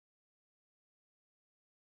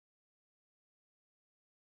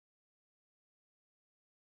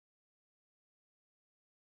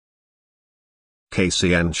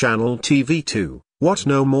KCN Channel TV 2, what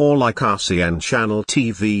no more like RCN Channel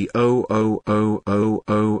TV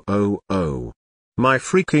 0000000. My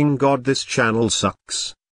freaking god, this channel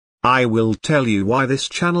sucks. I will tell you why this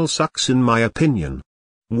channel sucks in my opinion.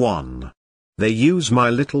 1. They use My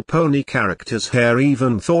Little Pony characters' hair,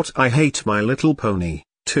 even thought I hate My Little Pony.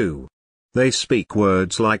 2. They speak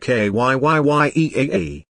words like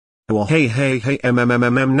ayyyee, or hey hey hey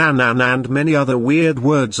nan and many other weird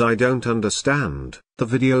words I don't understand. The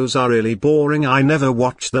videos are really boring, I never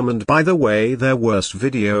watch them, and by the way, their worst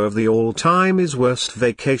video of the all time is Worst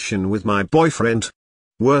Vacation with My Boyfriend.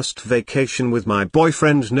 Worst Vacation with My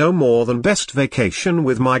Boyfriend no more than Best Vacation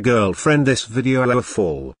with My Girlfriend. This video are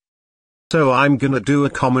full. So I'm gonna do a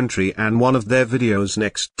commentary on one of their videos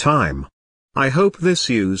next time. I hope this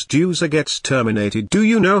used user gets terminated. Do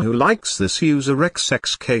you know who likes this user?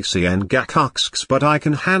 XXKCN Gakaksks, but I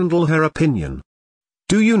can handle her opinion.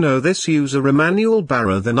 Do you know this user Emmanuel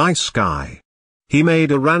Barra, the nice guy? He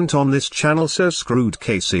made a rant on this channel, so screwed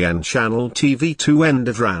KCN Channel TV 2. End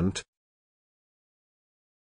of rant.